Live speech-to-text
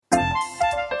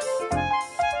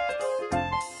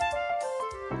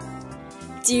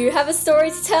Do you have a story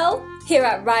to tell? Here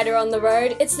at Writer on the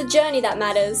Road, it's the journey that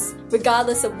matters.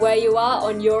 Regardless of where you are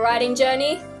on your writing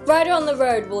journey, Writer on the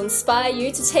Road will inspire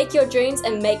you to take your dreams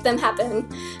and make them happen.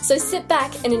 So sit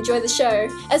back and enjoy the show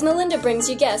as Melinda brings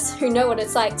you guests who know what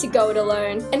it's like to go it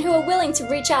alone and who are willing to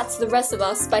reach out to the rest of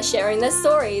us by sharing their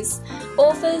stories.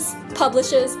 Authors,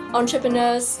 publishers,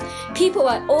 entrepreneurs, people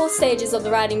at all stages of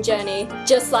the writing journey,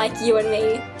 just like you and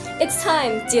me. It's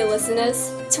time, dear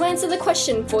listeners, to answer the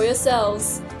question for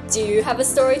yourselves. Do you have a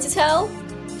story to tell?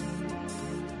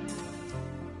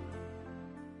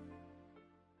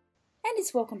 And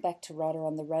it's welcome back to Writer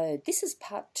on the Road. This is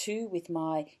part 2 with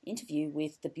my interview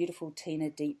with the beautiful Tina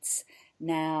Dietz.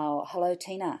 Now, hello,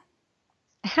 Tina.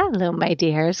 Hello, my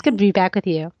dear. It's good to be back with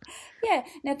you. Yeah.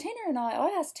 Now, Tina and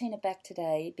I asked Tina back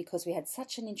today because we had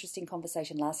such an interesting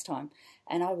conversation last time,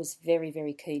 and I was very,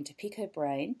 very keen to pick her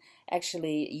brain,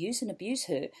 actually use and abuse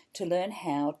her to learn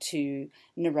how to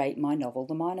narrate my novel,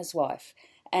 The Miner's Wife.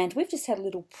 And we've just had a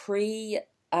little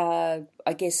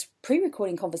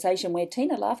pre-recording conversation where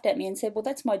Tina laughed at me and said, well,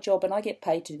 that's my job and I get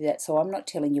paid to do that, so I'm not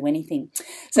telling you anything.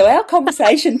 So our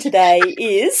conversation today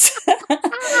is,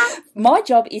 my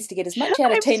job is to get as much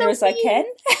out of Tina as I can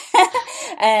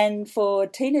and for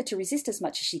Tina to resist as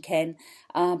much as she can.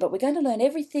 But we're going to learn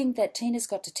everything that Tina's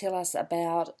got to tell us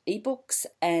about ebooks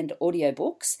and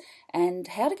audiobooks and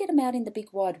how to get them out in the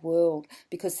big wide world,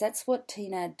 because that's what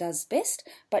Tina does best.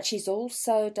 But she's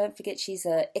also, don't forget, she's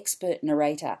an expert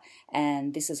narrator,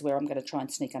 and this is where I'm going to try and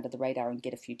sneak under the radar and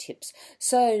get a few tips.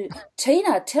 So,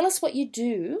 Tina, tell us what you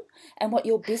do and what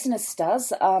your business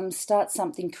does, Start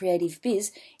Something Creative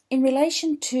Biz, in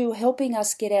relation to helping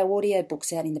us get our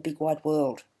audiobooks out in the big wide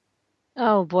world.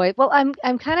 Oh boy. Well, I'm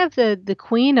kind of the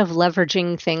queen of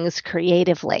leveraging things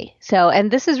creatively. So, and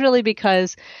this is really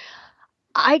because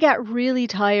I got really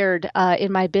tired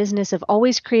in my business of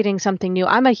always creating something new.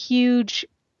 I'm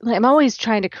always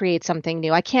trying to create something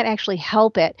new. I can't actually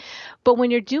help it. But when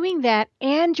you're doing that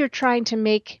and you're trying to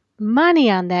make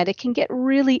money on that, it can get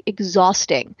really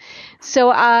exhausting.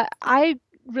 So I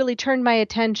really turned my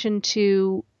attention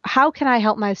to how can I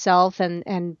help myself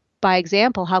and by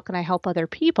example, how can I help other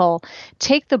people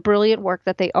take the brilliant work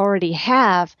that they already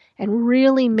have and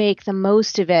really make the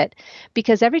most of it?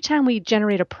 Because every time we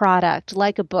generate a product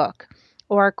like a book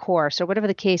or a course or whatever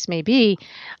the case may be,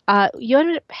 you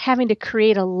end up having to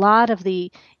create a lot of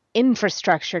the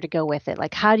infrastructure to go with it.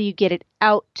 Like, how do you get it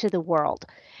out to the world?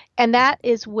 And that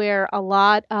is where a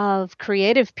lot of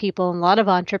creative people and a lot of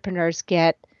entrepreneurs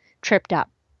get tripped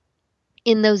up,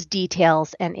 in those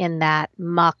details and in that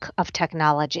muck of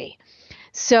technology.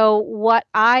 So what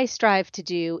I strive to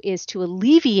do is to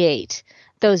alleviate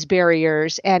those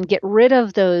barriers and get rid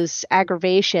of those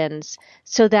aggravations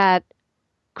so that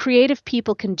creative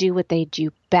people can do what they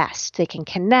do best. They can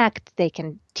connect, they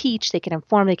can teach, they can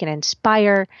inform, they can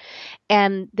inspire,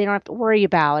 and they don't have to worry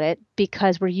about it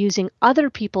because we're using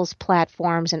other people's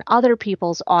platforms and other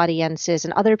people's audiences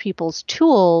and other people's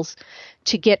tools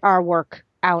to get our work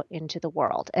out into the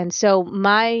world. And so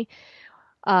my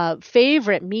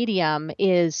favorite medium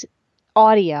is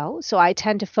audio. So I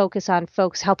tend to focus on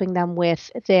folks, helping them with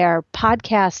their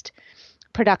podcast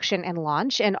production and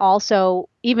launch, and also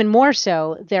even more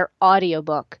so their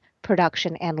audiobook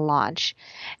production and launch.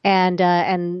 And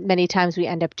many times we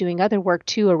end up doing other work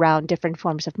too around different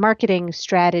forms of marketing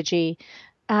strategy.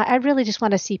 I really just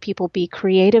want to see people be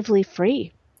creatively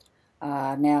free.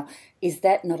 Now, is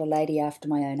that not a lady after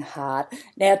my own heart?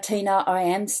 Now, Tina, I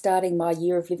am starting my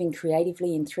year of living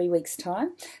creatively in 3 weeks'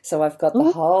 time. So I've got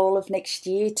the whole of next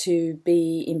year to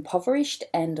be impoverished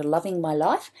and loving my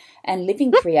life and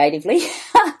living creatively.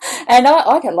 And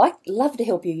I love to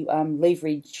help you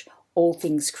leverage all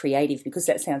things creative, because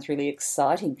that sounds really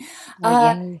exciting.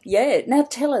 Yeah. Now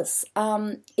tell us,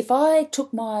 if I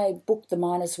took my book, The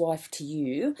Miner's Wife, to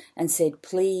you and said,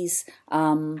 please,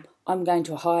 I'm going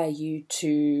to hire you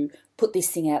to put this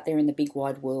thing out there in the big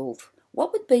wide world,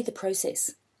 what would be the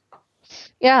process?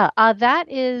 Yeah, that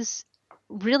is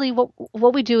really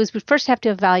what we do is we first have to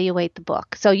evaluate the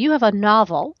book. So you have a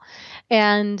novel,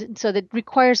 and so that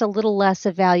requires a little less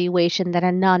evaluation than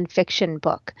a nonfiction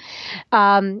book.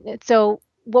 So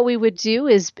what we would do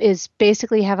is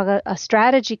basically have a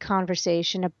strategy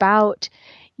conversation about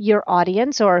your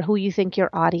audience or who you think your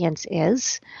audience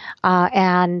is,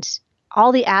 and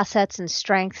all the assets and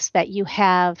strengths that you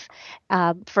have,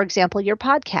 for example, your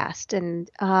podcast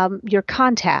and your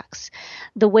contacts,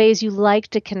 the ways you like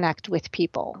to connect with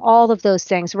people, all of those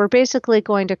things. We're basically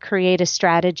going to create a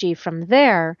strategy from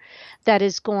there that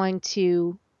is going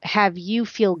to have you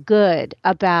feel good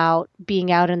about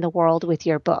being out in the world with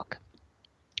your book.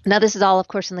 Now, this is all, of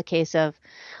course, in the case of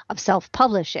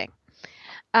self-publishing.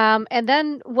 And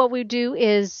then what we do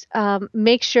is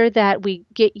make sure that we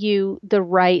get you the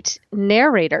right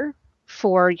narrator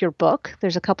for your book.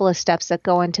 There's a couple of steps that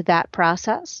go into that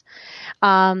process.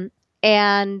 And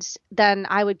then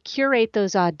I would curate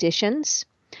those auditions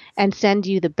and send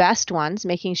you the best ones,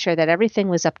 making sure that everything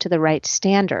was up to the right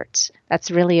standards.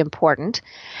 That's really important.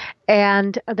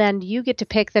 And then you get to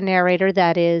pick the narrator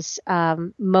that is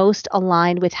most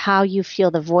aligned with how you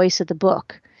feel the voice of the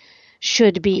book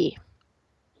should be.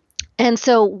 And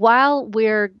so while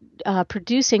we're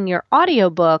producing your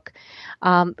audiobook,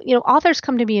 authors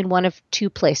come to me in one of two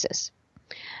places.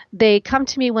 They come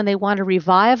to me when they want to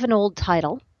revive an old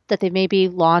title that they maybe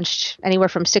launched anywhere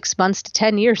from 6 months to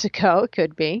 10 years ago, it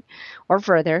could be, or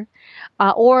further,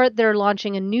 or they're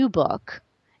launching a new book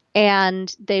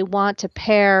and they want to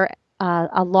pair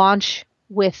a launch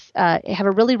with, have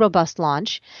a really robust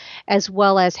launch, as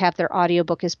well as have their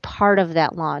audiobook as part of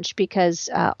that launch, because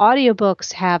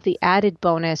audiobooks have the added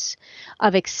bonus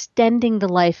of extending the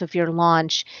life of your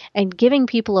launch and giving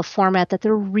people a format that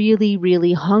they're really,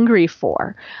 really hungry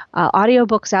for.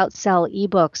 Audiobooks outsell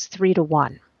ebooks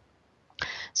 3-to-1.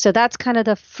 So that's kind of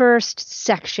the first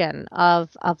section of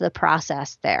the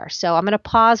process there. So I'm going to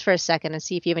pause for a second and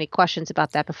see if you have any questions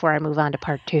about that before I move on to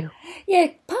part 2. Yeah,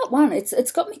 part 1,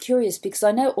 it's got me curious because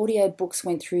I know audiobooks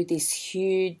went through this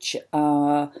huge,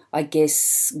 gain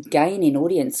in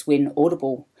audience when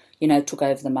Audible, took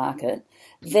over the market.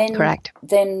 Then, correct.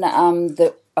 Then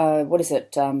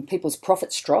people's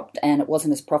profits dropped and it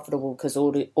wasn't as profitable because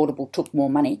Audible took more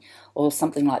money or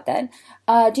something like that.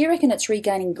 Do you reckon it's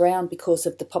regaining ground because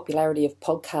of the popularity of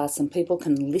podcasts and people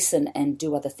can listen and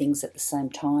do other things at the same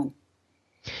time?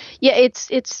 Yeah,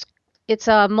 it's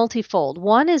multifold.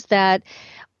 One is that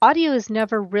audio has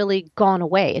never really gone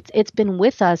away. It's been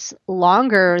with us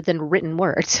longer than written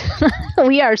words.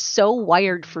 We are so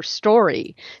wired for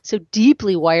story, so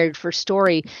deeply wired for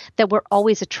story that we're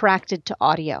always attracted to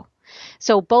audio.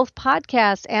 So both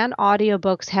podcasts and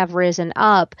audiobooks have risen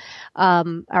up,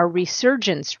 a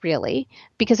resurgence really,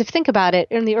 because if you think about it,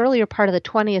 in the earlier part of the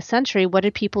 20th century, what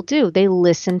did people do? They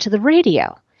listened to the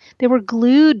radio. They were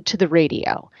glued to the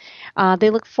radio. They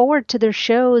looked forward to their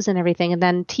shows and everything. And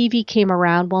then TV came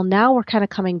around. Well, now we're kind of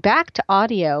coming back to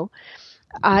audio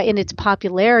in its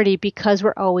popularity because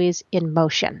we're always in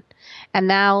motion. And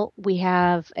now we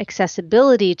have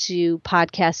accessibility to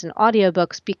podcasts and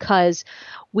audiobooks because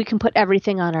we can put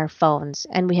everything on our phones.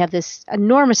 And we have this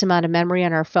enormous amount of memory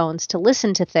on our phones to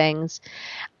listen to things.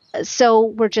 So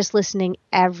we're just listening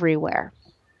everywhere.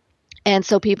 And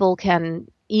so people can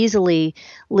easily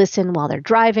listen while they're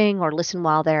driving or listen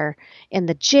while they're in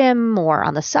the gym or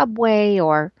on the subway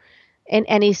or in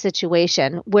any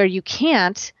situation where you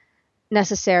can't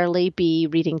necessarily be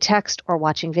reading text or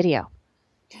watching video.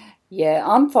 Yeah,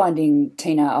 I'm finding,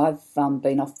 Tina, I've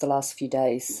been off the last few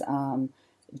days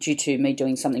due to me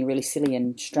doing something really silly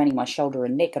and straining my shoulder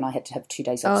and neck, and I had to have 2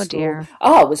 days off school. Dear.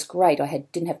 Oh, it was great. I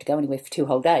didn't have to go anywhere for 2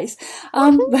 whole days.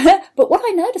 But what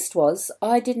I noticed was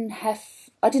I didn't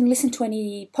listen to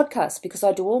any podcasts because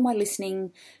I do all my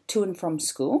listening to and from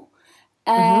school.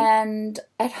 And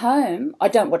at home, I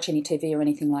don't watch any TV or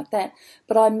anything like that,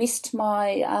 but I missed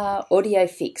my audio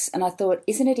fix. And I thought,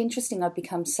 isn't it interesting? I've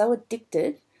become so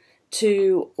addicted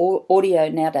to audio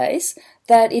nowadays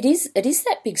that it is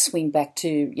that big swing back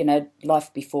to,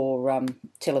 life before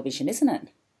television, isn't it?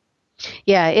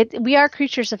 Yeah, we are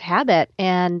creatures of habit.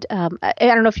 And I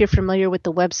don't know if you're familiar with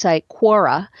the website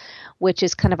Quora, which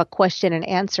is kind of a question and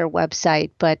answer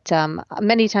website. But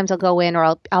many times I'll go in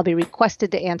or I'll be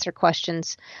requested to answer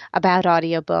questions about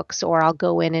audiobooks, or I'll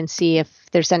go in and see if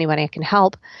there's anyone I can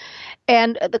help.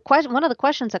 And one of the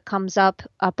questions that comes up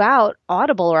about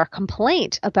Audible, or a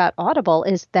complaint about Audible,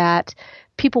 is that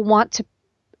people want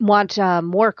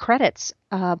more credits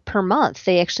per month.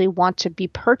 They actually want to be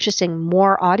purchasing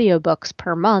more audiobooks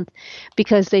per month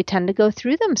because they tend to go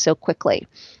through them so quickly.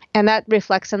 And that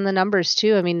reflects on the numbers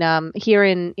too. I mean, here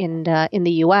in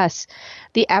the U.S.,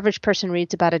 the average person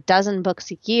reads about a dozen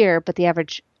books a year, but the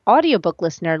average audiobook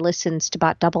listener listens to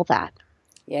about double that.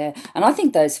 Yeah, and I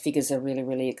think those figures are really,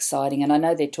 really exciting. And I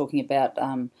know they're talking about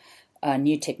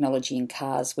new technology in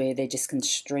cars where they just can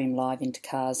stream live into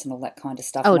cars and all that kind of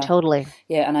stuff. Oh, totally.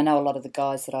 Yeah, and I know a lot of the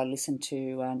guys that I listen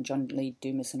to, John Lee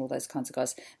Dumas and all those kinds of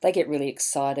guys, they get really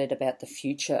excited about the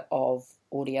future of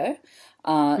audio.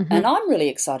 And I'm really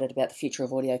excited about the future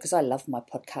of audio because I love my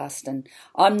podcast, and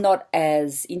I'm not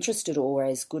as interested or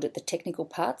as good at the technical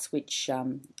parts, which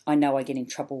I know I get in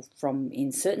trouble from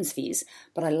in certain spheres,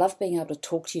 but I love being able to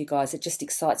talk to you guys. It just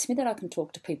excites me that I can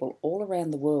talk to people all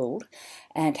around the world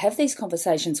and have these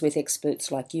conversations with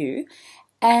experts like you,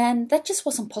 and that just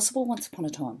wasn't possible once upon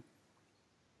a time.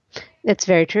 It's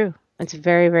very true. It's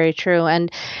very, very true.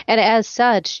 And as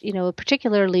such,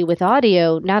 particularly with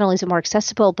audio, not only is it more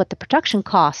accessible, but the production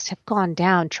costs have gone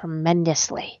down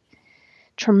tremendously.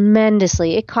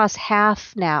 Tremendously. It costs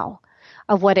half now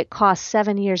of what it cost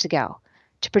 7 years ago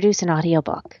to produce an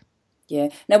audiobook. Yeah.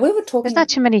 Now we were talking. There's not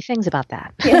too many things about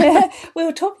that. Yeah, we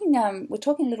were talking. We're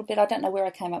talking a little bit. I don't know where I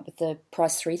came up with the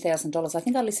price $3,000. I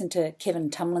think I listened to Kevin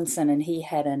Tumlinson, and he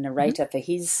had a narrator for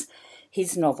his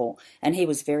novel, and he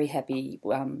was very happy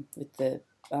with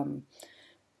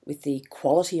the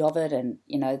quality of it, and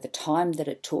the time that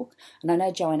it took. And I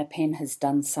know Joanna Penn has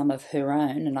done some of her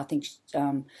own, and I think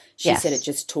she said it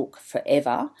just took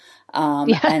forever,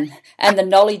 and the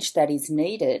knowledge that is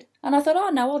needed. And I thought, oh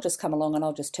no, I'll just come along and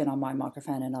I'll just turn on my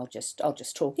microphone and I'll just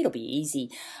talk. It'll be easy.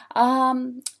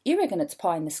 You reckon it's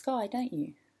pie in the sky, don't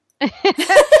you?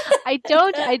 I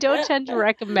don't tend to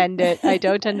recommend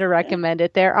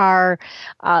it. There are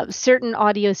certain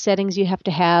audio settings you have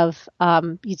to have.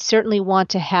 You'd certainly want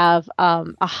to have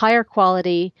a higher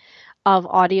quality of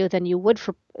audio than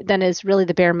is really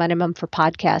the bare minimum for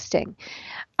podcasting.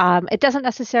 It doesn't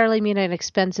necessarily mean an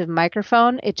expensive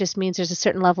microphone. It just means there's a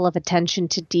certain level of attention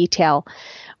to detail.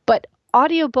 But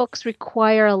audiobooks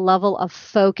require a level of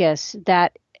focus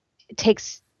that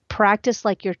takes practice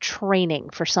like you're training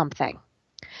for something,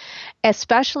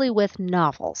 especially with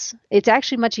novels. It's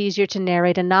actually much easier to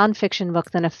narrate a nonfiction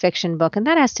book than a fiction book, and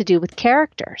that has to do with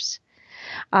characters.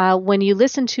 When you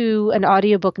listen to an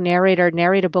audiobook narrator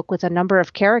narrate a book with a number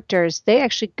of characters, they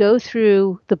actually go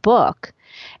through the book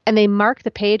and they mark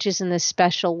the pages in this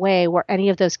special way where any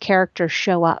of those characters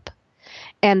show up.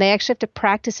 And they actually have to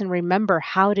practice and remember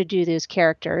how to do those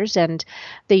characters, and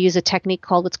they use a technique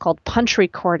called what's called punch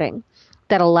recording,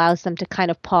 that allows them to kind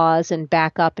of pause and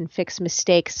back up and fix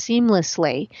mistakes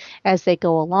seamlessly as they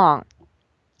go along.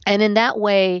 And in that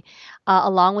way,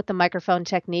 along with the microphone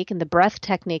technique and the breath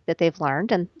technique that they've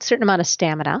learned, and a certain amount of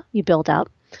stamina you build up,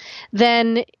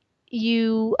 then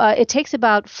it takes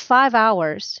about 5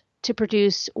 hours to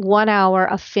produce 1 hour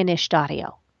of finished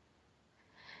audio.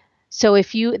 So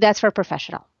that's for a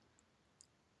professional.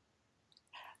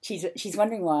 She's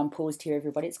wondering why I'm paused here,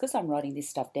 everybody. It's because I'm writing this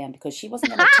stuff down because she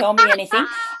wasn't going to tell me anything.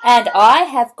 And I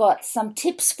have got some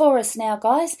tips for us now,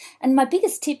 guys. And my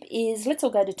biggest tip is let's all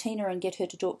go to Tina and get her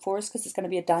to do it for us because it's going to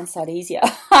be a darn sight easier.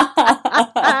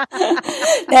 Now,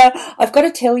 I've got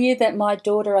to tell you that my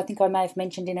daughter, I think I may have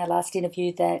mentioned in our last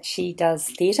interview that she does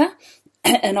theatre,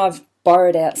 and I've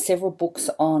borrowed out several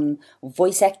books on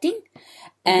voice acting.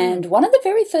 And one of the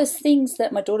very first things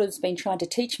that my daughter's been trying to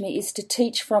teach me is to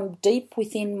teach from deep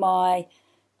within my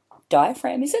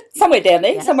diaphragm, is it? Somewhere down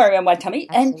there, somewhere around my tummy.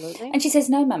 Absolutely. And she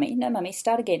says, no, mummy,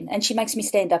 start again. And she makes me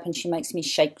stand up and she makes me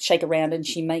shake around and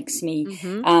she makes me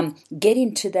get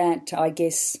into that, I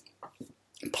guess,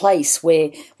 place where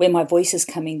my voice is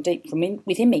coming deep from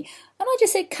within me. And I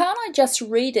just said, can't I just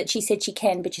read it? She said she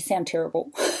can, but you sound terrible.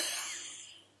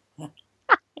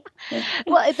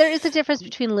 Well, there is a difference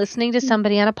between listening to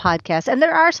somebody on a podcast, and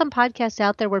there are some podcasts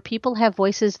out there where people have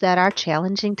voices that are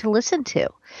challenging to listen to.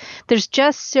 There's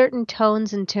just certain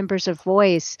tones and timbres of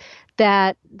voice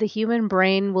that the human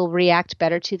brain will react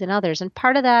better to than others. And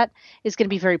part of that is going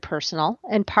to be very personal,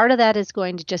 and part of that is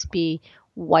going to just be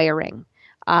wiring.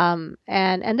 And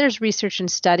there's research and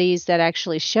studies that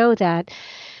actually show that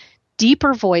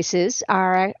deeper voices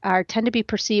tend to be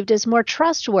perceived as more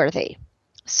trustworthy.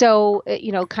 So,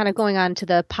 kind of going on to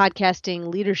the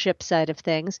podcasting leadership side of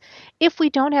things, if we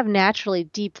don't have naturally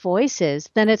deep voices,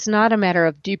 then it's not a matter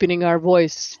of deepening our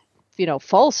voice,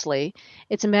 falsely.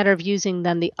 It's a matter of using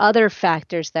then the other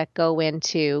factors that go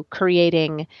into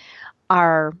creating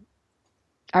our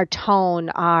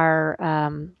tone,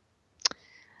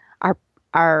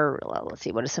 let's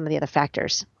see, what are some of the other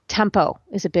factors? Tempo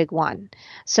is a big one.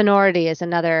 Sonority is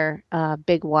another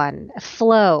big one.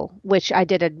 Flow, which I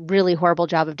did a really horrible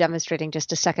job of demonstrating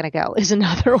just a second ago, is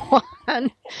another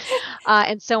one,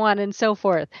 and so on and so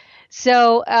forth.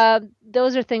 So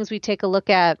those are things we take a look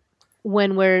at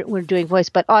when we're doing voice,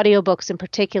 but audiobooks in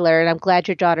particular, and I'm glad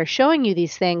your daughter's showing you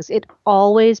these things, it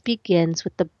always begins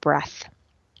with the breath.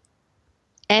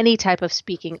 Any type of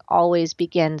speaking always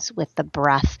begins with the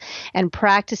breath, and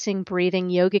practicing breathing,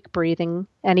 yogic breathing,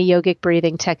 any yogic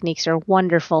breathing techniques are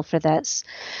wonderful for this.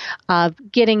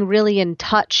 Getting really in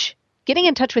touch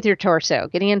with your torso,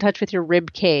 getting in touch with your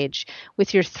rib cage,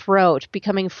 with your throat,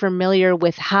 becoming familiar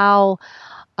with how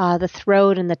the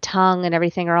throat and the tongue and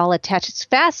everything are all attached. It's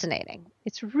fascinating.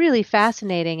 It's really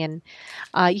fascinating, and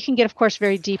you can get, of course,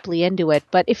 very deeply into it.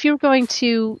 But if you're going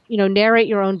to, narrate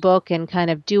your own book and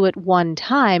kind of do it one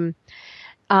time,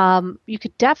 you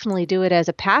could definitely do it as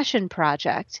a passion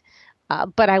project.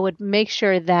 But I would make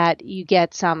sure that you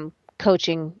get some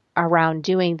coaching around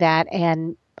doing that,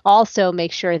 and also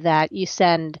make sure that you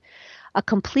send a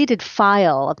completed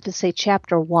file of, say,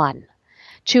 chapter 1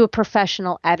 to a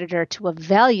professional editor to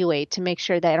evaluate, to make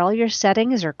sure that all your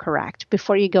settings are correct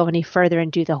before you go any further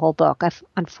and do the whole book. I've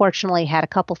unfortunately had a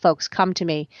couple folks come to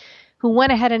me who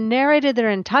went ahead and narrated their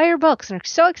entire books and are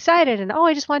so excited and, oh,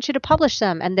 I just want you to publish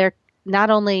them. And they're not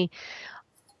only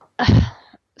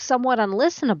somewhat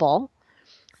unlistenable,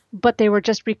 but they were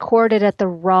just recorded at the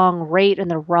wrong rate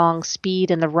and the wrong speed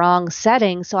and the wrong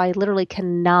setting. So I literally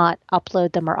cannot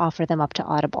upload them or offer them up to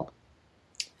Audible.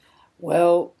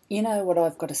 Well, you know what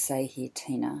I've got to say here,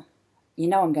 Tina. You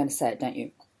know I'm going to say it, don't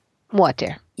you? What,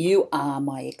 dear? You are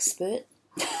my expert.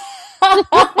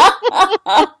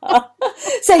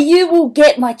 So you will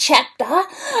get my chapter.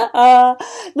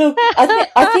 Look,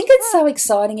 I think it's so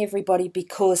exciting, everybody,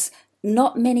 because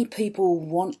not many people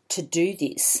want to do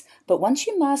this. But once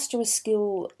you master a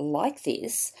skill like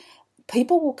this,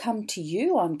 people will come to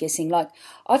you, I'm guessing. Like,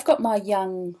 I've got my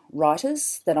young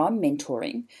writers that I'm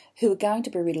mentoring who are going to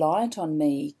be reliant on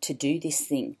me to do this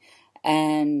thing,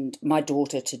 and my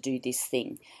daughter to do this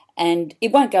thing. And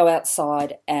it won't go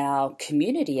outside our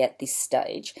community at this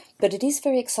stage, but it is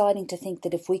very exciting to think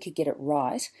that if we could get it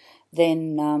right,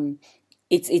 then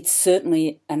it's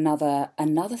certainly another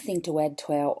thing to add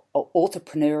to our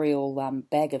entrepreneurial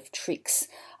bag of tricks.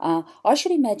 I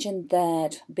should imagine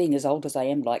that, being as old as I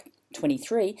am, like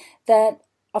 23, that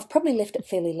I've probably left it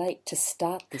fairly late to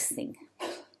start this thing.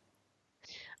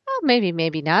 Well,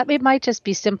 maybe not. It might just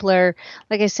be simpler,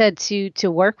 like I said,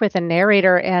 to work with a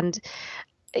narrator. And,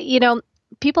 you know,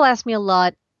 people ask me a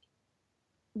lot,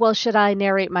 well, should I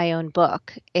narrate my own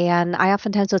book? And I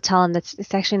oftentimes will tell them that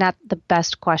it's actually not the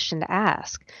best question to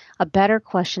ask. A better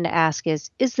question to ask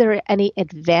is there any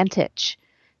advantage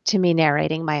to me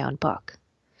narrating my own book?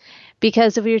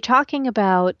 Because if you're talking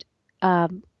about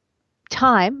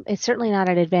time, it's certainly not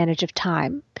an advantage of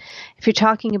time. If you're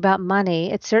talking about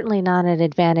money, it's certainly not an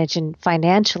advantage in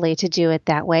financially to do it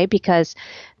that way, because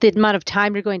the amount of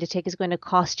time you're going to take is going to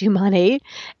cost you money,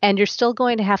 and you're still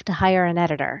going to have to hire an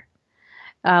editor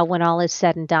when all is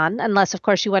said and done, unless, of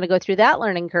course, you want to go through that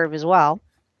learning curve as well.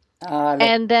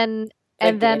 And then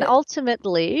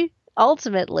ultimately, you're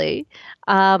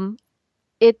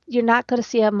not going to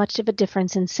see much of a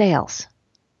difference in sales.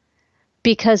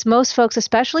 Because most folks,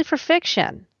 especially for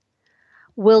fiction,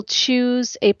 will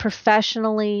choose a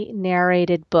professionally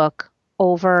narrated book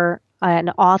over an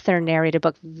author-narrated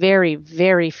book. Very,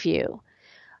 very few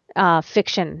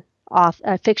fiction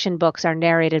books are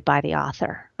narrated by the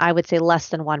author. I would say less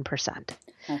than 1%.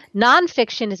 Okay.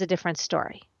 Nonfiction is a different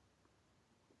story.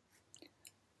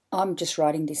 I'm just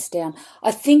writing this down.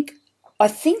 I think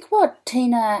what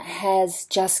Tina has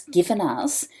just given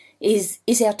us is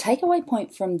our takeaway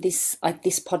point from this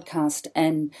podcast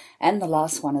and the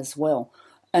last one as well.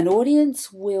 An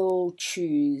audience will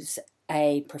choose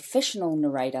a professional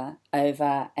narrator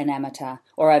over an amateur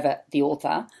or over the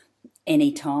author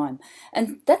any time.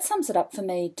 And that sums it up for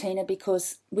me, Tina,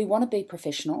 because we want to be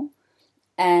professional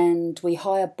and we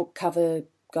hire book cover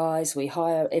guys, we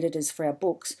hire editors for our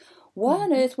books. Why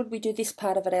on earth would we do this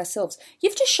part of it ourselves?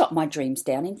 You've just shot my dreams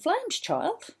down in flames,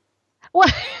 child. Well,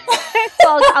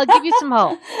 I'll give you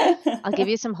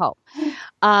some hope.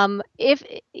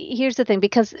 Here's the thing,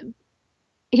 because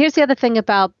here's the other thing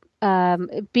about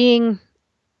being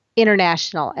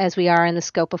international as we are in the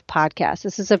scope of podcasts.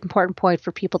 This is an important point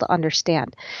for people to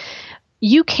understand.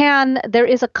 There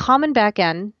is a common back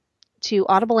end to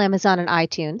Audible, Amazon, and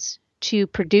iTunes to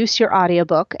produce your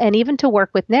audiobook and even to work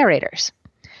with narrators.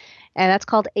 And that's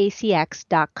called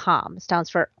ACX.com. It stands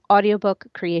for Audiobook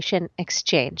Creation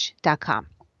Exchange.com.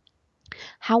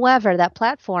 However, that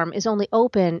platform is only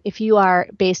open if you are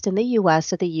based in the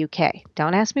US or the UK.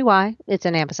 Don't ask me why. It's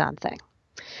an Amazon thing.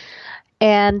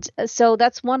 And so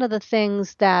that's one of the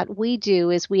things that we do,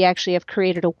 is we actually have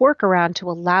created a workaround to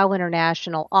allow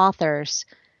international authors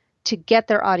to get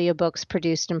their audiobooks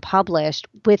produced and published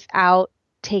without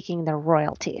taking their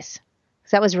royalties.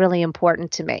 So that was really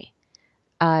important to me.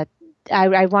 I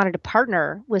wanted to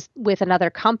partner with another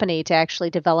company to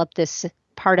actually develop this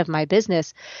part of my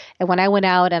business. And when I went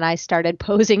out and I started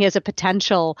posing as a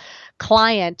potential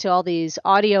client to all these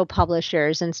audio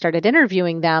publishers and started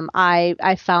interviewing them,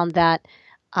 I found that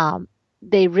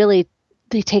they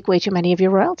take way too many of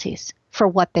your royalties for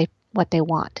what they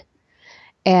want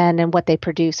and what they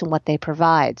produce and what they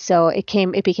provide. So it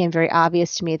became very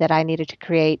obvious to me that I needed to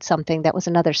create something that was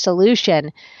another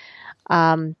solution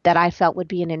that I felt would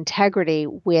be in integrity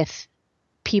with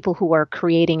people who are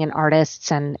creating and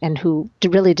artists and who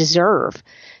really deserve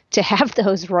to have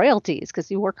those royalties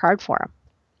because you work hard for them.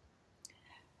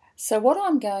 So what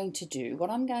I'm going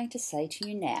to say to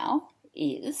you now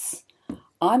is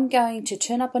I'm going to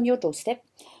turn up on your doorstep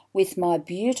with my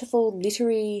beautiful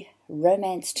literary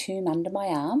romance tome under my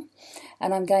arm,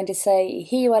 and I'm going to say,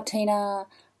 here you are, Tina,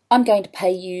 I'm going to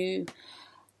pay you.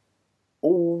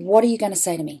 What are you going to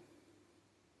say to me?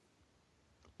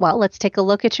 Well, let's take a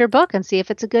look at your book and see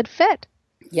if it's a good fit.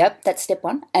 Yep, that's step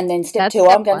one. And then step two,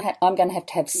 I'm going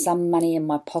to have some money in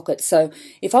my pocket. So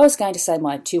if I was going to say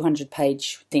my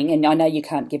 200-page thing, and I know you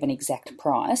can't give an exact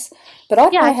price, but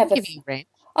I have give you a range.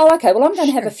 Oh, okay. Well, I'm going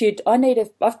to have a few.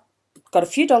 I've got a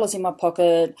few dollars in my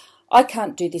pocket. I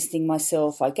can't do this thing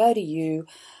myself. I go to you.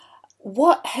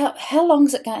 How long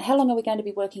are we going to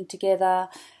be working together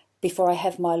before I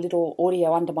have my little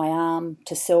audio under my arm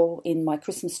to sell in my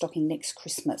Christmas stocking next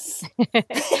Christmas?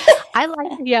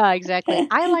 Exactly.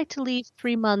 I like to leave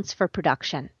 3 months for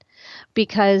production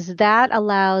because that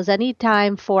allows any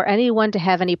time for anyone to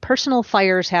have any personal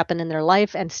fires happen in their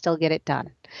life and still get it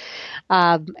done.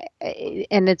 And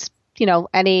it's,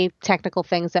 any technical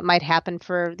things that might happen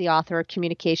for the author,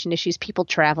 communication issues, people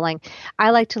traveling. I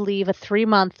like to leave a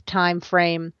 3-month time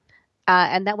frame,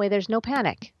 and that way there's no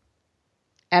panic.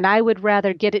 And I would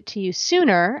rather get it to you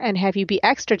sooner and have you be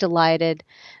extra delighted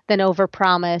than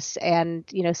overpromise and,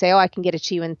 say, I can get it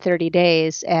to you in 30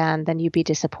 days, and then you be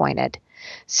disappointed.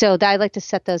 So I like to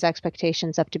set those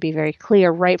expectations up to be very clear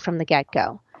right from the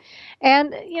get-go.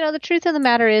 And, the truth of the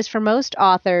matter is for most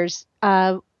authors,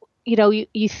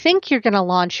 you think you're going to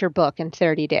launch your book in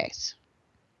 30 days.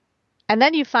 And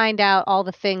then you find out all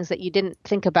the things that you didn't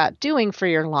think about doing for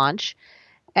your launch.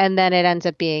 And then it ends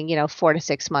up being, 4 to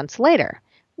 6 months later,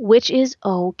 which is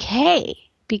okay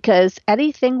because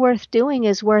anything worth doing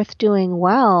is worth doing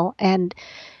well. And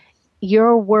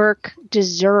your work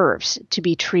deserves to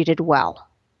be treated well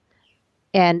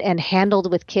and handled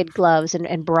with kid gloves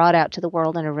and brought out to the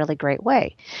world in a really great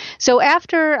way. So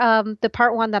after the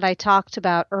part one that I talked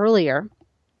about earlier,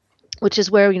 which is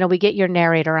where, we get your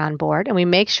narrator on board and we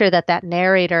make sure that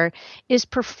narrator is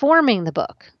performing the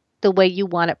book the way you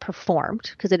want it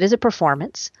performed, because it is a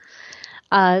performance.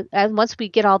 And once we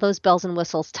get all those bells and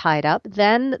whistles tied up,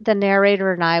 then the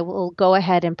narrator and I will go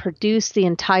ahead and produce the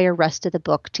entire rest of the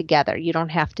book together. You don't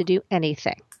have to do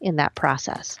anything in that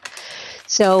process.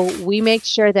 So we make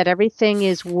sure that everything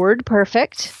is word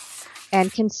perfect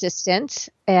and consistent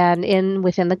and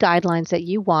within the guidelines that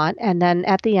you want. And then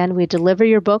at the end, we deliver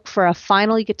your book for a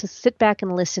final. You get to sit back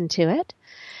and listen to it.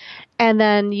 And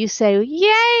then you say,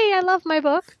 yay, I love my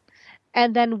book.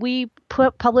 And then we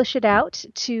publish it out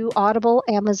to Audible,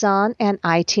 Amazon, and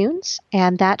iTunes,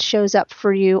 and that shows up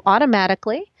for you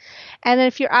automatically. And then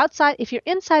if you're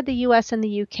inside the U.S. and the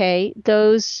U.K.,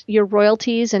 your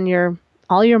royalties and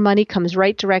all your money comes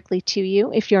right directly to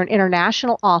you. If you're an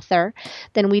international author,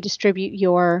 then we distribute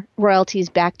your royalties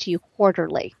back to you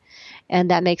quarterly,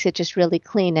 and that makes it just really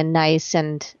clean and nice,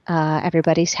 and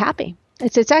everybody's happy.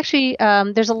 It's actually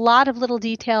there's a lot of little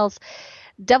details,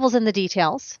 devil's in the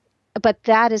details. But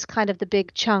that is kind of the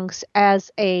big chunks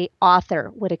as a author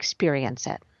would experience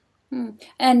it.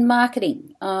 And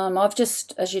marketing. I've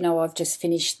just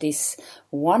finished this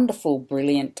wonderful,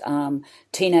 brilliant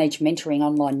teenage mentoring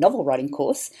online novel writing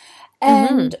course.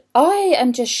 And I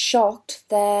am just shocked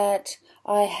that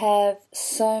I have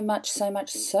so much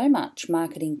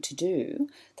marketing to do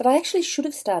that I actually should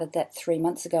have started that 3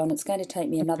 months ago, and it's going to take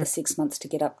me another 6 months to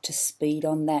get up to speed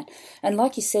on that. And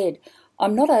like you said,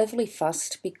 I'm not overly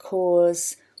fussed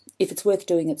because if it's worth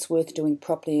doing, it's worth doing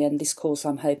properly. And this course,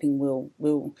 I'm hoping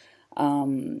will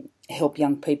help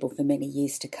young people for many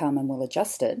years to come, and will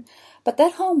adjust it. But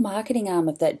that whole marketing arm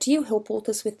of that, do you help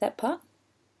authors with that part?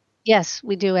 Yes,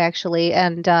 we do actually.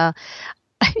 And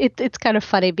it's kind of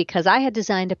funny because I had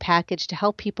designed a package to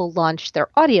help people launch their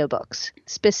audiobooks,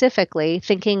 specifically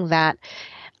thinking that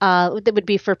that would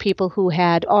be for people who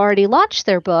had already launched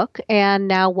their book and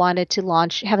now wanted to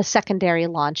have a secondary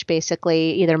launch,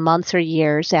 basically either months or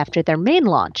years after their main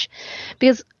launch.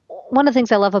 Because one of the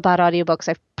things I love about audiobooks,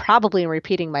 I'm probably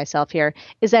repeating myself here,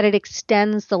 is that it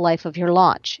extends the life of your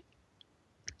launch.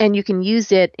 And you can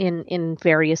use it in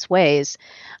various ways,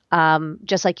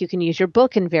 just like you can use your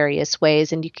book in various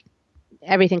ways, and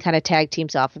everything kind of tag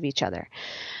teams off of each other.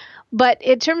 But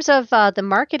in terms of the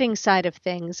marketing side of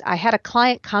things, I had a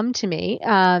client come to me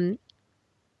and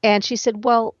she said,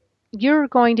 well, you're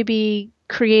going to be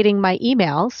creating my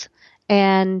emails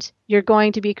and you're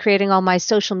going to be creating all my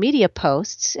social media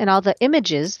posts and all the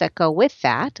images that go with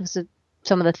that. Those are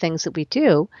some of the things that we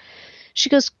do. She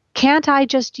goes, can't I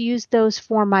just use those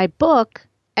for my book?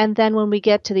 And then when we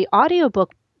get to the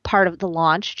audiobook part of the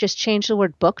launch, just change the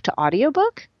word book to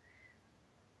audiobook?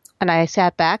 And I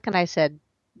sat back and I said,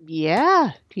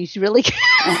 yeah, he's really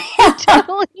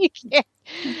totally can.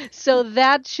 So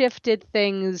that shifted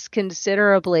things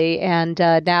considerably. And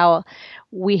now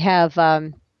we have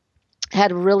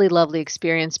had a really lovely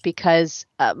experience because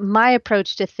my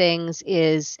approach to things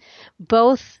is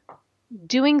both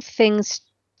doing things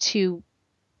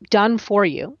done for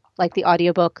you, like the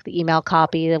audiobook, the email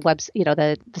copy,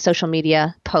 the the social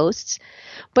media posts,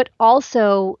 but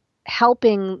also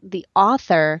helping the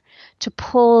author to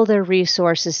pull their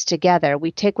resources together.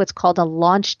 We take what's called a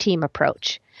launch team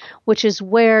approach, which is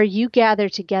where you gather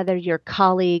together your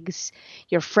colleagues,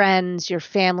 your friends, your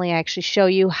family. I actually show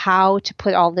you how to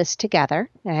put all this together.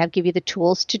 I give you the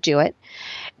tools to do it.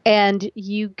 And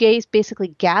you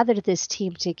basically gather this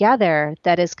team together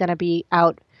that is going to be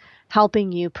out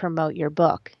helping you promote your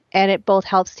book. And it both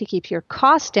helps to keep your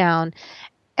costs down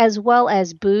as well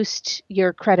as boost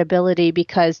your credibility,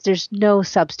 because there's no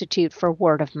substitute for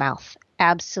word of mouth.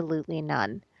 Absolutely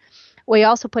none. We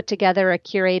also put together a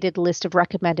curated list of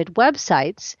recommended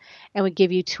websites, and we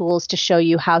give you tools to show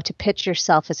you how to pitch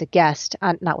yourself as a guest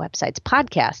on, not websites,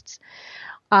 podcasts,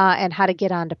 and how to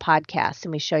get onto podcasts.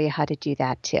 And we show you how to do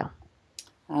that too.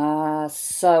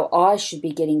 So I should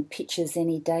be getting pictures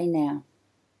any day now.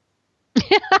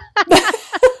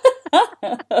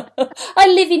 I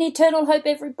live in eternal hope,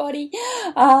 everybody.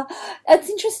 It's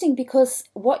interesting because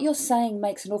what you're saying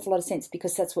makes an awful lot of sense,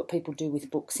 because that's what people do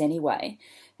with books anyway.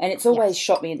 And it's always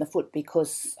shot me in the foot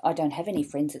because I don't have any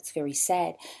friends. It's very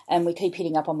sad. And we keep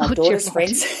hitting up on my daughter's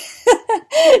friends.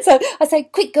 So I say,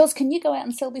 quick, girls, can you go out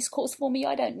and sell this course for me?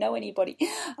 I don't know anybody.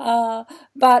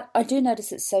 But I do notice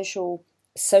that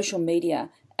social media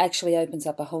actually opens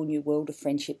up a whole new world of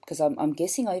friendship, because I'm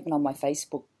guessing even on my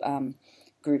Facebook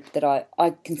group that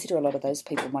I consider a lot of those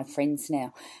people my friends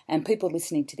now. And people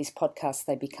listening to this podcast,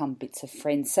 they become bits of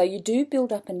friends. So you do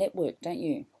build up a network, don't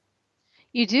you?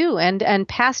 You do, and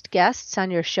past guests on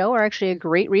your show are actually a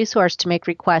great resource to make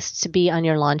requests to be on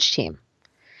your launch team.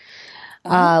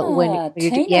 Tina,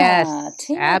 yes,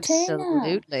 Tina,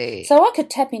 absolutely. Tina. So I could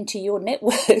tap into your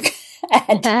network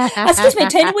and, excuse me,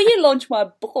 Tina, will you launch my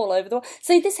book all over the world?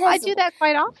 See, this has. I do that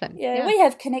quite often. Yeah, we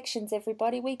have connections,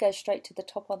 everybody. We go straight to the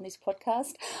top on this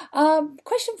podcast.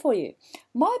 Question for you.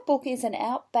 My book is an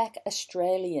outback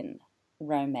Australian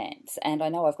romance, and I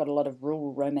know I've got a lot of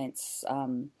rural romance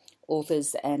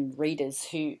authors and readers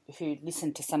who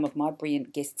listen to some of my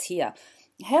brilliant guests here.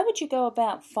 How would you go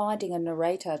about finding a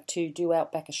narrator to do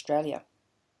Outback Australia?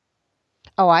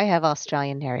 Oh, I have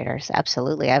Australian narrators,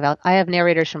 absolutely. I have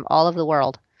narrators from all over the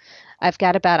world. I've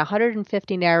got about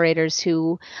 150 narrators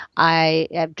who I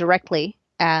have directly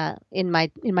in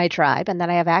my tribe, and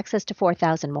then I have access to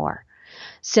 4,000 more.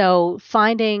 So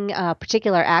finding a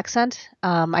particular accent,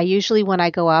 I usually, when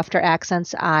I go after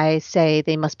accents, I say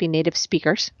they must be native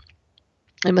speakers.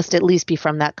 It must at least be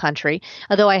from that country.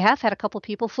 Although I have had a couple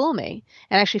people fool me,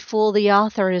 and actually fool the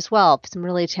author as well. Some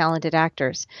really talented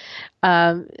actors.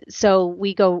 So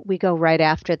we go right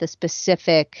after the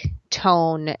specific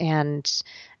tone and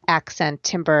accent,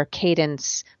 timbre,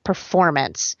 cadence,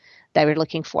 performance that we're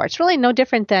looking for. It's really no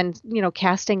different than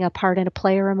casting a part in a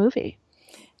play or a movie.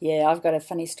 Yeah, I've got a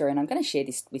funny story, and I'm going to share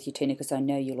this with you, Tina, because I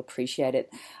know you'll appreciate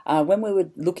it. When we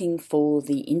were looking for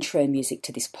the intro music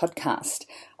to this podcast,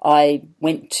 I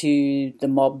went to the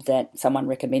mob that someone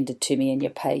recommended to me, and you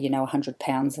pay,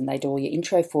 £100 and they do all your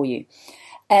intro for you.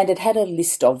 And it had a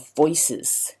list of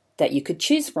voices that you could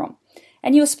choose from.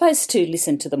 And you were supposed to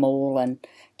listen to them all and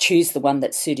choose the one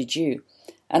that suited you.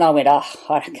 And I went, I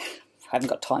haven't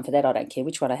got time for that. I don't care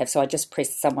which one I have. So I just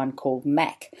pressed someone called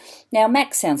Mac. Now,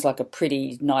 Mac sounds like a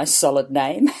pretty nice, solid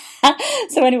name.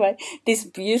 So anyway, this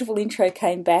beautiful intro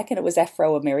came back, and it was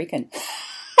Afro-American.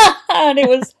 And it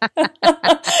was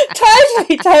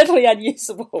totally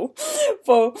unusable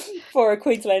for a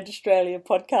Queensland Australia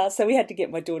podcast. So we had to get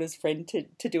my daughter's friend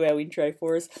to do our intro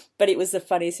for us. But it was the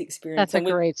funniest experience. That's a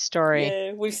great story.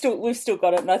 Yeah, we've still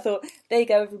got it. And I thought, there you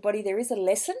go, everybody. There is a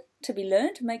lesson to be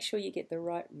learned. Make sure you get the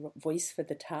right voice for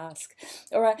the task.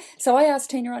 All right. So I asked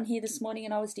Tina on here this morning,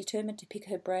 and I was determined to pick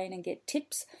her brain and get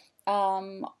tips.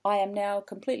 I am now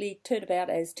completely turned about,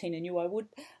 as Tina knew I would.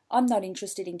 I'm not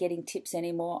interested in getting tips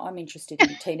anymore. I'm interested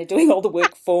in Tina doing all the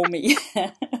work for me.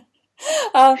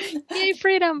 Yay,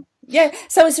 freedom. Yeah.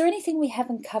 So is there anything we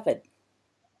haven't covered?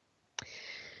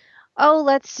 Oh,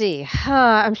 let's see.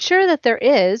 I'm sure that there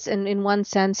is, in one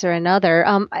sense or another.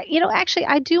 Actually,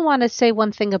 I do want to say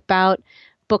one thing about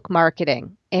book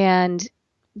marketing, and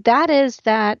that is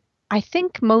that I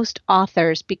think most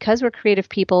authors, because we're creative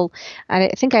people, and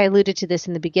I think I alluded to this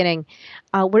in the beginning,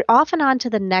 we're often on to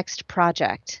the next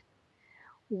project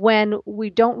when we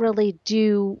don't really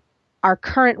do our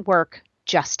current work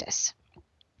justice.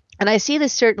 And I see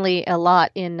this certainly a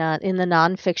lot in the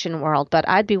nonfiction world, but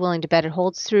I'd be willing to bet it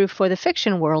holds true for the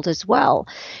fiction world as well.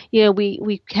 You know,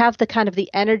 we have the kind of the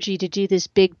energy to do this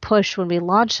big push when we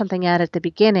launch something out at the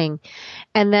beginning,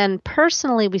 and then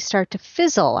personally we start to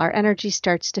fizzle. Our energy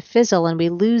starts to fizzle, and we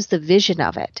lose the vision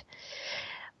of it.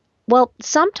 Well,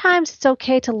 sometimes it's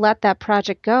okay to let that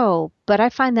project go, but I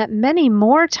find that many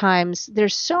more times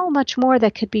there's so much more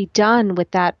that could be done with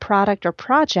that product or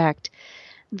project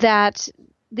that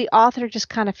the author just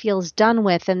kind of feels done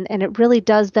with, and it really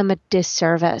does them a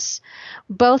disservice,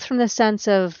 both from the sense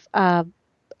of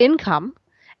income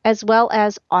as well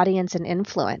as audience and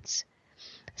influence.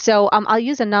 So I'll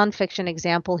use a nonfiction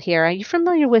example here. Are you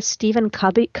familiar with Stephen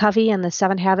Covey and the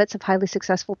 7 Habits of Highly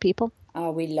Successful People?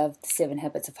 Oh, we loved 7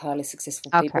 Habits of Highly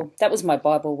Successful People. That was my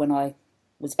Bible when I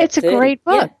was about It's 30. A great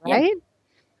book, yeah, right?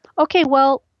 Yeah. Okay,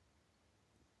 well,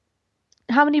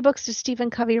 how many books does Stephen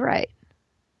Covey write?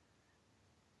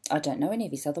 I don't know any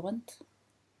of his other ones.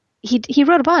 He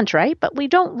wrote a bunch, right? But we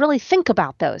don't really think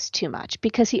about those too much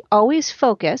because he always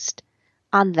focused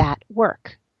on that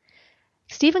work.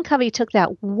 Stephen Covey took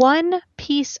that one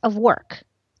piece of work,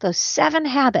 those 7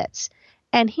 habits,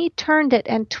 and he turned it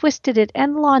and twisted it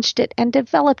and launched it and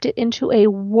developed it into a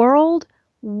worldwide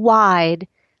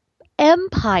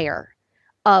empire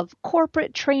of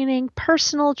corporate training,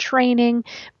 personal training,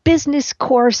 business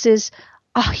courses,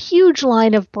 a huge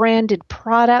line of branded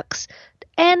products,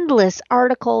 endless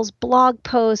articles, blog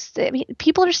posts. I mean,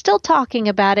 people are still talking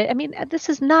about it. I mean, this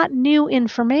is not new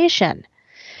information.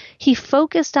 He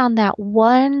focused on that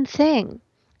one thing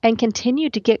and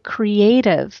continued to get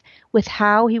creative with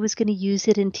how he was going to use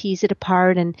it and tease it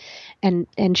apart and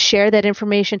share that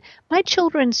information. My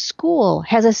children's school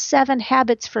has a 7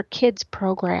 Habits for Kids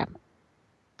program.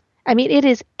 I mean, it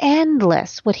is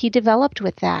endless what he developed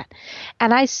with that.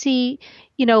 And I see,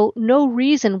 no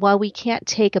reason why we can't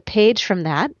take a page from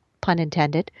that, pun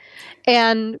intended,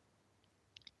 and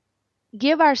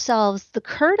give ourselves the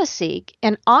courtesy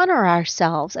and honor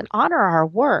ourselves and honor our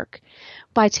work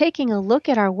by taking a look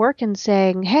at our work and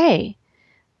saying, hey,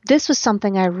 this was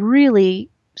something I really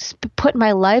put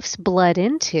my life's blood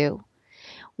into.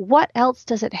 What else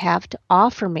does it have to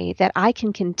offer me that I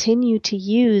can continue to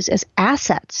use as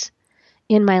assets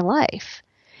in my life?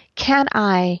 Can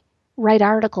I write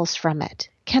articles from it?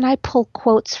 Can I pull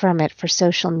quotes from it for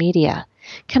social media?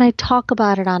 Can I talk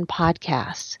about it on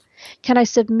podcasts? Can I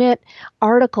submit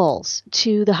articles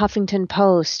to the Huffington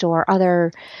Post or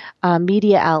other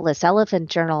media outlets, Elephant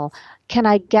Journal? Can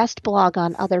I guest blog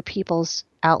on other people's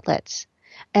outlets?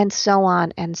 And so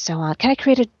on and so on. Can I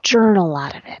create a journal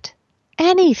out of it?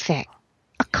 Anything.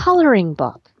 A coloring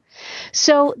book.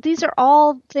 So these are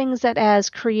all things that as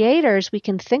creators we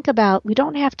can think about. We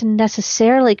don't have to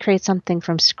necessarily create something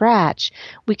from scratch.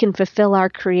 We can fulfill our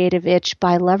creative itch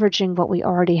by leveraging what we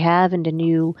already have into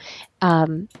new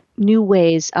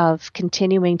ways of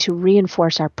continuing to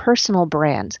reinforce our personal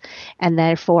brands and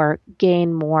therefore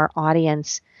gain more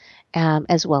audience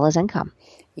as well as income.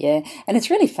 Yeah, and it's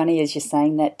really funny as you're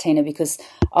saying that, Tina, because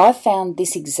I found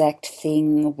this exact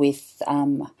thing with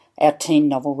our teen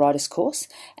novel writers course,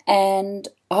 and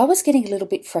I was getting a little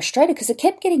bit frustrated because it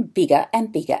kept getting bigger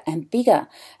and bigger and bigger.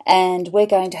 And we're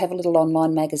going to have a little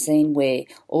online magazine where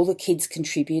all the kids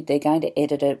contribute. They're going to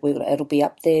edit it. It'll be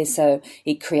up there, so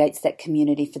it creates that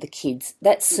community for the kids.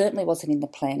 That certainly wasn't in the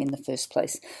plan in the first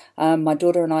place. My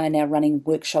daughter and I are now running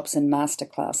workshops and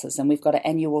masterclasses, and we've got an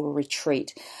annual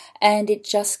retreat. And it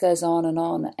just goes on.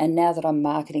 And now that I'm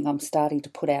marketing, I'm starting to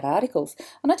put out articles.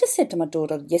 And I just said to my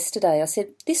daughter yesterday, I said,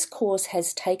 this course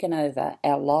has taken over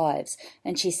our lives.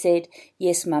 And she said,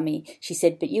 yes, Mummy. She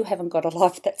said, but you haven't got a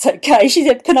life, that's okay. She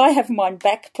said, can I have mine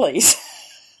back, please?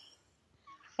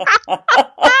 And I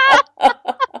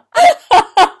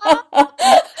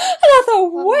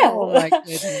thought, well, oh my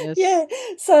goodness. Yeah.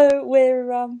 So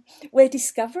we're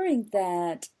discovering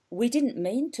that we didn't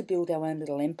mean to build our own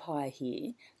little empire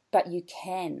here, but you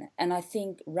can. And I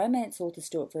think romance authors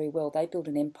do it very well. They build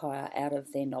an empire out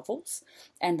of their novels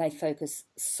and they focus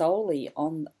solely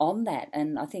on that.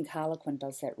 And I think Harlequin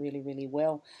does that really, really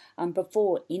well. But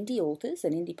for indie authors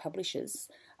and indie publishers,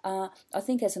 I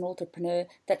think as an entrepreneur,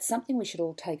 that's something we should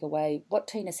all take away. What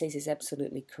Tina says is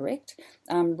absolutely correct.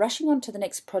 Rushing on to the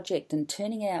next project and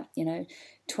turning out,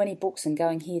 20 books and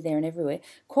going here, there and everywhere.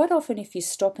 Quite often if you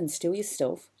stop and still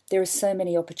yourself, there are so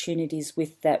many opportunities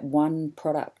with that one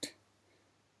product.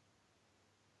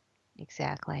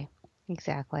 Exactly.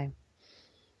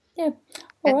 Yeah.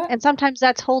 All right. And sometimes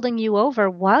that's holding you over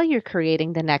while you're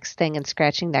creating the next thing and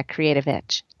scratching that creative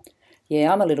itch.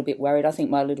 Yeah, I'm a little bit worried. I think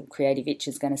my little creative itch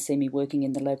is going to see me working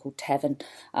in the local tavern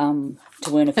to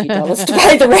earn a few dollars to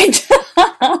pay the rent.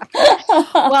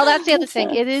 Well, that's the other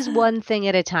thing. It is one thing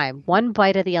at a time, one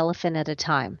bite of the elephant at a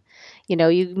time.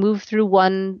 You move through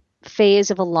one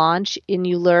phase of a launch and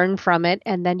you learn from it,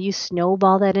 and then you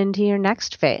snowball that into your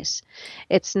next phase.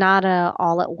 It's not a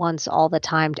all at once, all the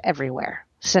time, everywhere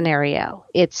scenario.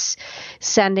 It's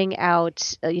sending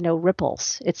out,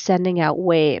 ripples. It's sending out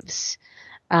waves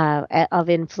of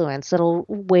influence, little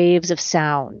waves of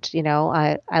sound.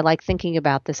 I like thinking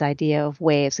about this idea of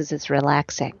waves as it's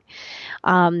relaxing.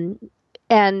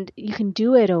 And you can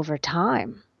do it over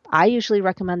time. I usually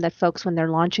recommend that folks, when they're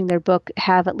launching their book,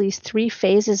 have at least 3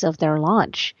 phases of their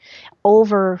launch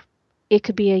over, it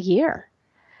could be a year,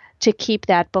 to keep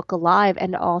that book alive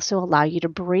and also allow you to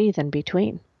breathe in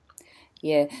between.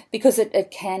 Yeah, because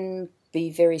it can be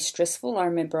very stressful. I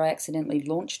remember I accidentally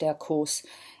launched our course,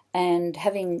 and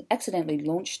having accidentally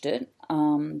launched it,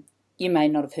 you may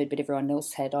not have heard, but everyone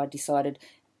else had, I decided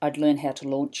I'd learn how to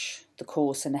launch the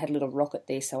course, and I had a little rocket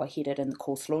there, so I hit it and the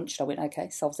course launched. I went, okay,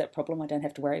 solves that problem. I don't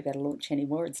have to worry about a launch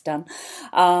anymore. It's done.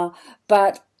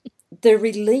 But the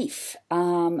relief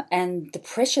and the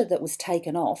pressure that was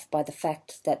taken off by the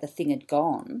fact that the thing had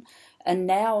gone, and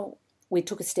now we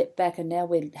took a step back, and now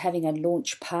we're having a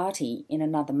launch party in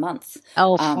another month.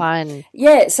 Oh, fun.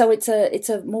 Yeah, so it's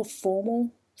a more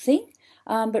formal thing.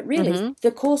 But really,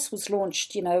 the course was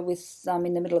launched, with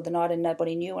in the middle of the night, and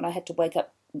nobody knew, and I had to wake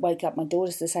up my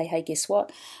daughters to say, hey, guess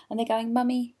what? And they're going,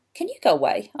 Mummy, can you go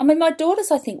away? I mean, my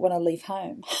daughters, I think, want to leave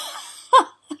home.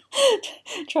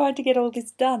 Trying to get all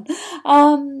this done.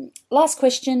 Last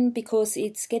question, because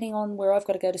it's getting on where I've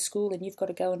got to go to school and you've got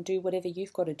to go and do whatever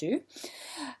you've got to do.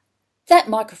 That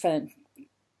microphone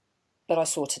that I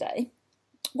saw today,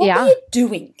 what were you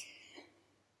doing?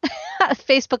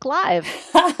 Facebook Live.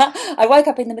 I woke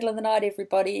up in the middle of the night,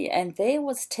 everybody, and there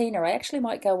was Tina. I actually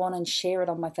might go on and share it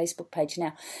on my Facebook page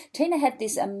now. Tina had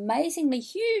this amazingly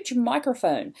huge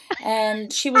microphone,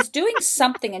 and she was doing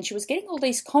something, and she was getting all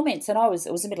these comments, and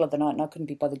it was the middle of the night, and I couldn't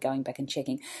be bothered going back and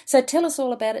checking. So tell us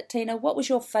all about it, Tina. What was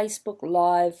your Facebook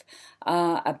Live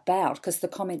about? Because the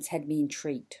comments had me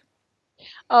intrigued.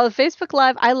 Oh, Facebook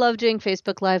Live. I love doing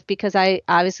Facebook Live because I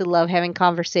obviously love having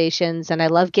conversations and I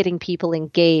love getting people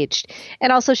engaged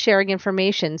and also sharing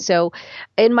information. So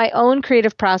in my own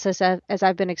creative process, as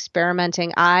I've been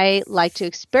experimenting, I like to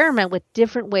experiment with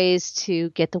different ways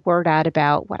to get the word out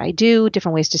about what I do,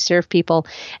 different ways to serve people.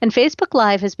 And Facebook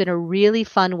Live has been a really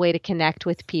fun way to connect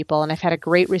with people, and I've had a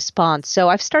great response. So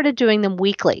I've started doing them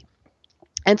weekly.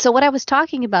 And so what I was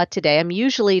talking about today, I'm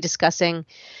usually discussing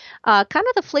kind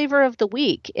of the flavor of the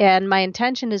week. And my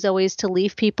intention is always to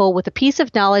leave people with a piece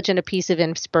of knowledge and a piece of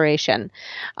inspiration,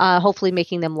 hopefully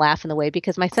making them laugh in the way,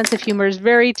 because my sense of humor is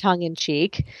very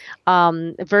tongue-in-cheek,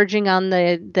 verging on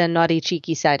the naughty,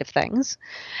 cheeky side of things.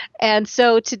 And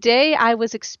so today I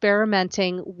was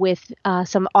experimenting with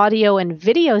some audio and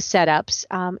video setups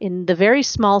in the very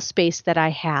small space that I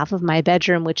have of my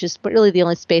bedroom, which is really the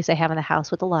only space I have in the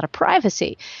house with a lot of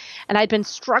privacy. And I'd been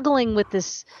struggling with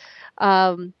this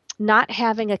not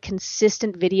having a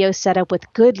consistent video setup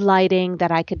with good lighting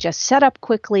that I could just set up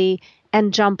quickly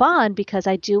and jump on, because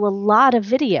I do a lot of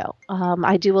video.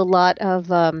 I do a lot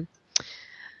of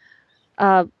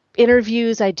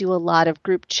interviews. I do a lot of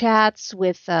group chats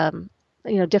with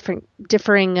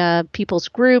differing people's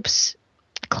groups,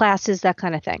 classes, that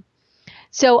kind of thing.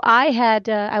 So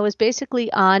I was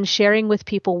basically on sharing with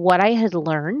people what I had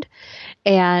learned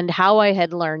and how I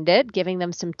had learned it, giving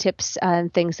them some tips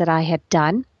and things that I had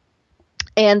done.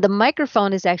 And the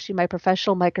microphone is actually my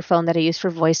professional microphone that I use for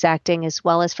voice acting as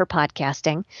well as for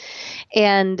podcasting.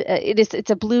 And it's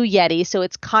a Blue Yeti, so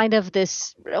it's kind of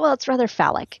this, well, it's rather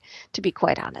phallic, to be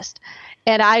quite honest.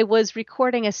 And I was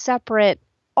recording a separate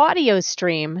audio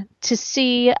stream to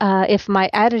see if my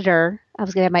editor, I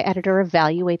was going to have my editor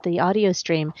evaluate the audio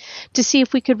stream to see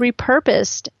if we could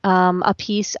repurpose a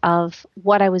piece of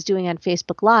what I was doing on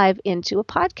Facebook Live into a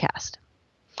podcast.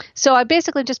 So I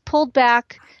basically just pulled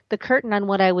back the curtain on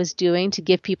what I was doing to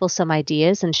give people some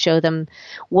ideas and show them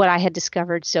what I had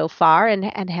discovered so far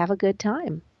and have a good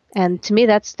time. And to me,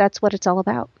 that's what it's all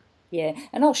about. Yeah,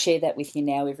 and I'll share that with you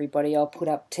now, everybody. I'll put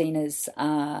up Tina's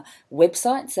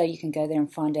website so you can go there and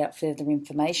find out further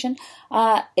information.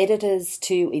 Editors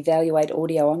to evaluate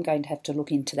audio, I'm going to have to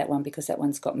look into that one because that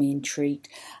one's got me intrigued.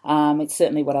 It's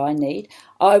certainly what I need.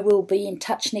 I will be in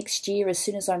touch next year as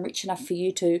soon as I'm rich enough for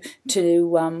you to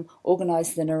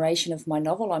organise the narration of my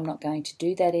novel. I'm not going to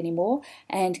do that anymore.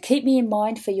 And keep me in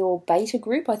mind for your beta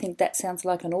group. I think that sounds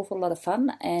like an awful lot of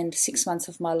fun. And 6 months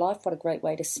of my life, what a great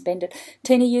way to spend it.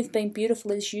 Tina, you've been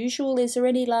beautiful as usual. Is there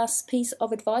any last piece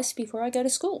of advice before I go to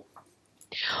school?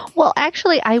 Well,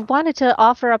 actually, I wanted to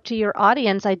offer up to your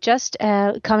audience. I just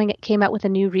came out with a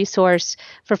new resource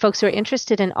for folks who are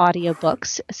interested in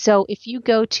audiobooks. So if you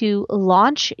go to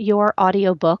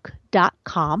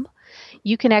launchyouraudiobook.com,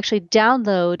 you can actually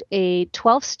download a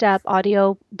 12-step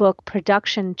audiobook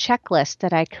production checklist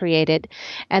that I created.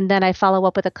 And then I follow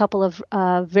up with a couple of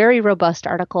very robust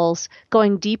articles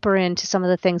going deeper into some of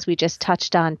the things we just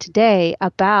touched on today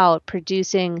about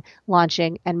producing,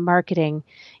 launching, and marketing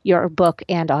your book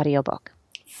and audiobook.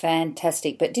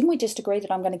 Fantastic. But didn't we just agree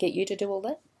that I'm going to get you to do all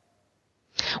that?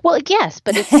 Well, yes,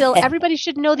 but it's still, everybody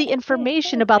should know the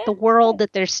information about the world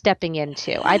that they're stepping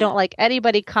into. I don't like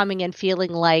anybody coming in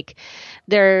feeling like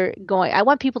they're going, I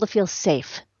want people to feel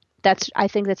safe. I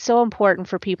think that's so important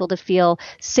for people to feel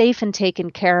safe and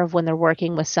taken care of when they're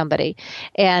working with somebody.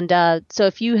 And so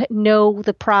if you know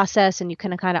the process and you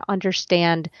can kind of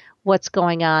understand what's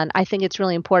going on, I think it's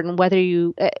really important whether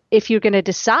if you're going to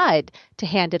decide to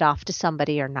hand it off to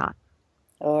somebody or not.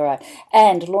 All right.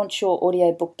 And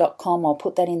launchyouraudiobook.com. I'll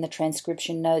put that in the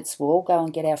transcription notes. We'll all go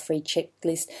and get our free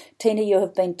checklist. Tina, you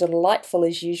have been delightful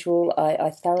as usual. I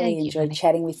thoroughly enjoyed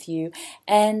chatting with you.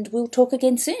 And we'll talk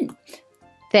again soon.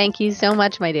 Thank you so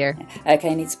much, my dear.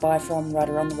 Okay, and it's bye from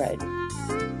Writer on the Road.